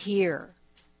are here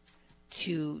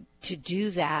to do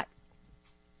that.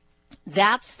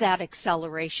 That's that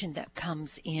acceleration that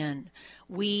comes in.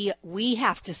 We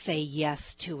have to say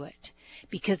yes to it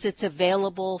because it's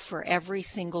available for every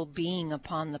single being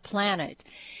upon the planet.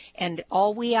 And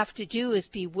all we have to do is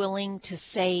be willing to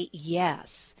say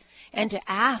yes and to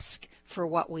ask for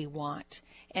what we want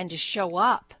and to show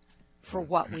up for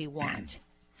what we want.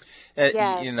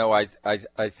 Yes. You know, I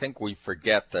think we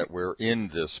forget that we're in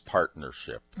this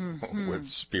partnership with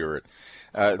Spirit.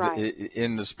 Right.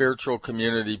 In the spiritual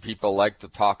community, people like to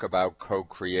talk about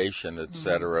co-creation,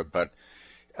 etc., but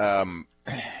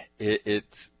it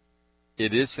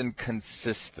isn't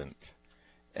consistent.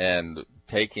 And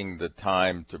taking the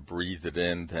time to breathe it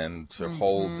in and to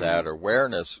hold that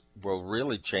awareness will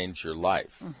really change your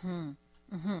life. And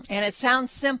it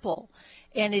sounds simple.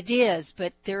 And it is,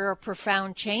 but there are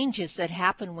profound changes that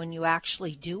happen when you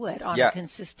actually do it on a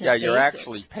consistent basis. Yeah, you're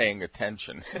actually paying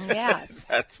attention. Yes.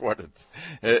 That's what it's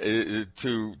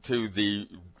to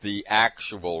the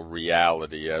actual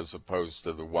reality as opposed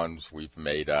to the ones we've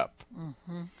made up.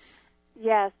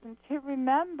 Yes, and to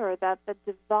remember that the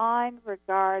divine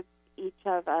regards each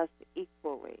of us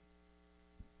equally.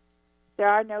 There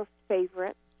are no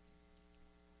favorites.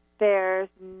 There's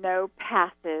no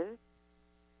passes.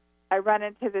 I run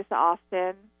into this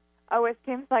often. Oh, it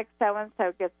seems like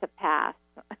so-and-so gets a pass.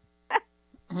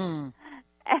 And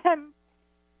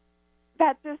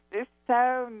that just is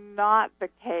so not the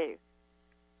case.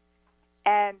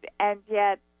 And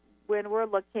yet, when we're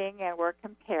looking and we're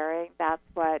comparing, that's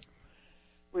what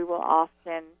we will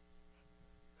often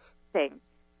think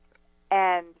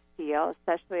and feel,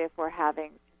 especially if we're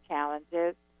having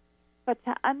challenges. But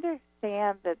to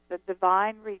understand that the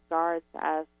divine regards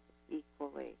us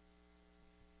equally.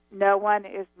 No one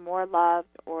is more loved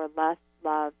or less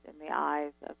loved in the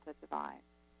eyes of the divine.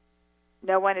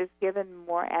 No one is given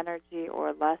more energy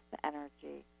or less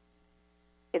energy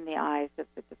in the eyes of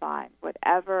the divine.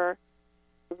 Whatever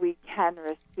we can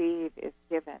receive is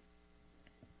given.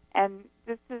 And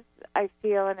this is, I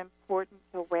feel, an important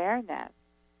awareness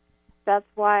That's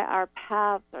why our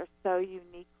paths are so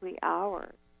uniquely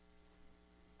ours.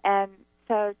 And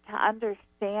so to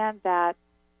understand that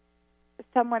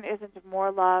someone isn't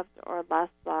more loved or less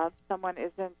loved, someone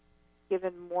isn't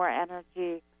given more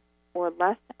energy or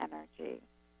less energy.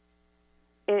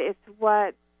 It's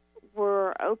what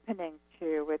we're opening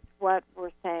to. It's what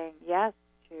we're saying yes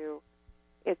to.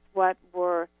 It's what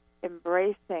we're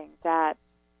embracing that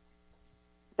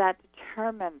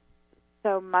determines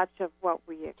so much of what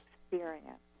we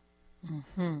experience.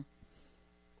 Mm-hmm.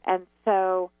 And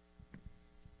so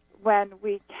when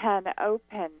we can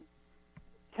open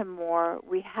to more,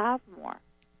 we have more.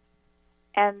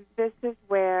 And this is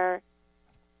where,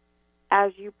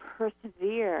 as you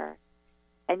persevere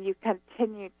and you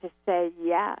continue to say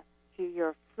yes to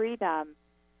your freedom,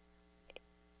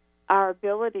 our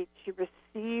ability to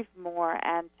receive more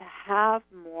and to have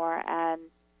more and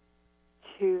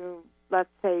to, let's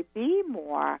say, be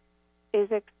more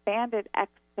is expanded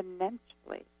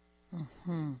exponentially.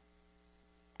 Mm-hmm.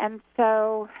 And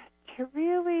so to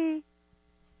really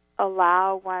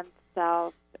allow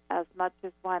oneself as much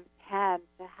as one can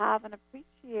to have an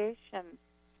appreciation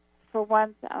for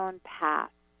one's own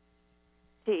path,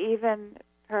 to even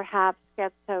perhaps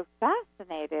get so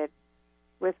fascinated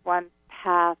with one's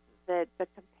path that the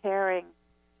comparing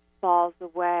falls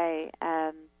away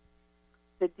and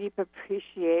the deep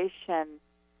appreciation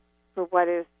for what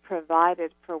is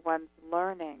provided for one's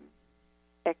learning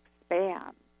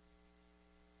expands.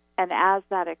 And as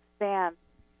that expands,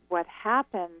 what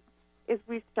happens is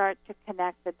we start to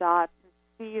connect the dots and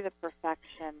see the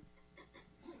perfection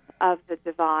of the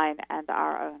divine and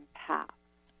our own path.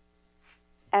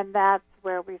 And that's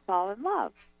where we fall in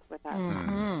love with our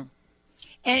mm-hmm.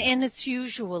 And it's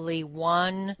usually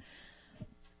one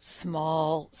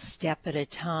small step at a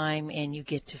time, and you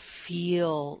get to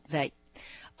feel that,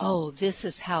 oh, this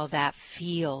is how that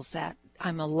feels, that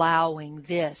I'm allowing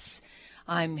this.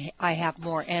 I have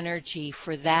more energy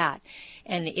for that.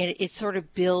 And it sort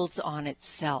of builds on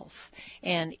itself.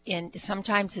 And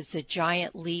sometimes it's a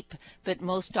giant leap, but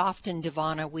most often,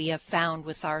 Devana, we have found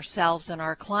with ourselves and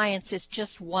our clients, it's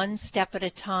just one step at a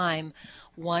time,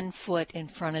 one foot in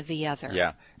front of the other.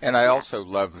 Yeah, and I also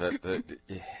love the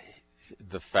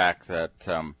fact that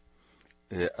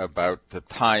about the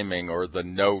timing or the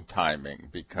no timing,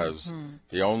 because mm-hmm.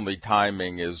 the only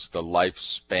timing is the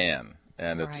lifespan.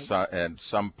 And right. At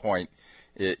some point,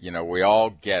 we all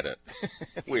get it.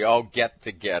 We all get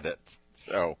to get it.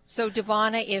 So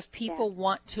Devana, if people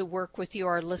want to work with you,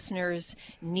 our listeners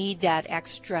need that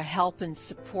extra help and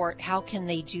support, how can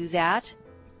they do that?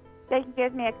 They can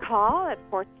give me a call at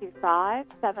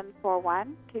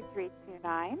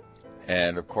 425-741-2329.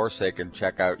 And, of course, they can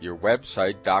check out your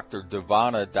website,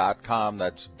 drdevana.com.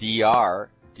 That's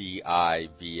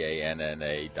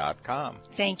DRDIVANNA.com.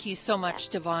 Thank you so much,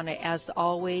 Devana, as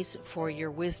always, for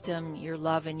your wisdom, your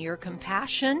love, and your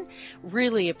compassion.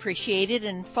 Really appreciate it.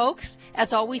 And, folks,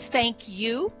 as always, thank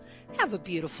you. Have a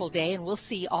beautiful day, and we'll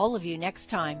see all of you next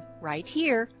time right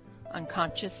here on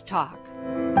Conscious Talk.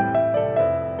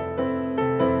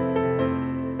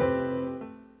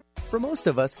 For most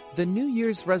of us, the New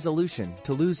Year's resolution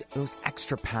to lose those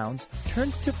extra pounds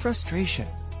turns to frustration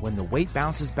when the weight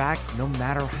bounces back no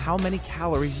matter how many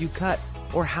calories you cut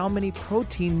or how many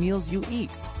protein meals you eat.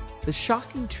 The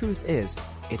shocking truth is,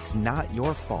 it's not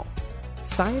your fault.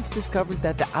 Science discovered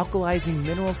that the alkalizing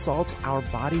mineral salts our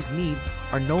bodies need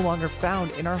are no longer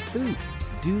found in our food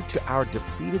due to our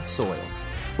depleted soils,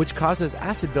 which causes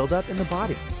acid buildup in the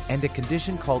body and a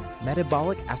condition called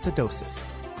metabolic acidosis.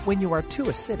 When you are too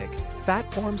acidic,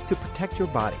 fat forms to protect your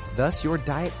body. Thus, your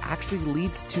diet actually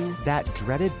leads to that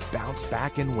dreaded bounce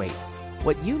back in weight.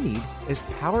 What you need is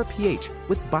Power pH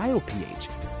with BioPH,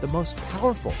 the most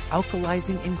powerful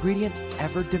alkalizing ingredient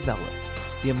ever developed.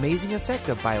 The amazing effect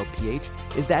of BioPH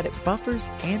is that it buffers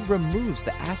and removes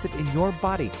the acid in your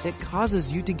body that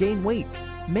causes you to gain weight.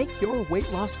 Make your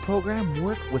weight loss program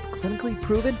work with clinically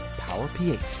proven Power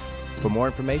pH. For more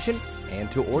information and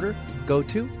to order, go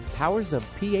to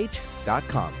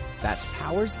powersofph.com. That's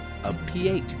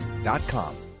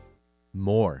powersofph.com.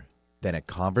 More than a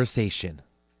conversation.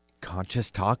 Conscious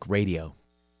Talk Radio.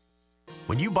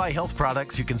 When you buy health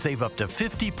products, you can save up to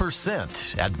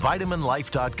 50% at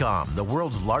vitaminlife.com, the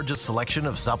world's largest selection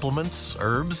of supplements,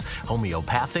 herbs,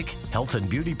 homeopathic, health and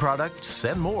beauty products,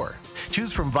 and more.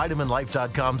 Choose from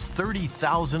VitaminLife.com's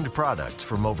 30,000 products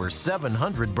from over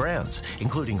 700 brands,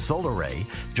 including Solaray,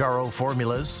 Jarrow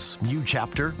Formulas, New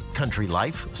Chapter, Country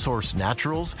Life, Source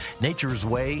Naturals, Nature's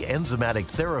Way, Enzymatic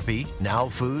Therapy, Now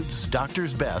Foods,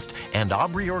 Doctor's Best, and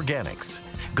Aubrey Organics.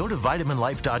 Go to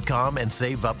VitaminLife.com and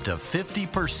save up to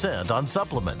 50% on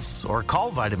supplements, or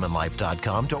call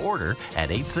VitaminLife.com to order at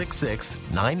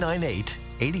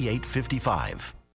 866-998-8855.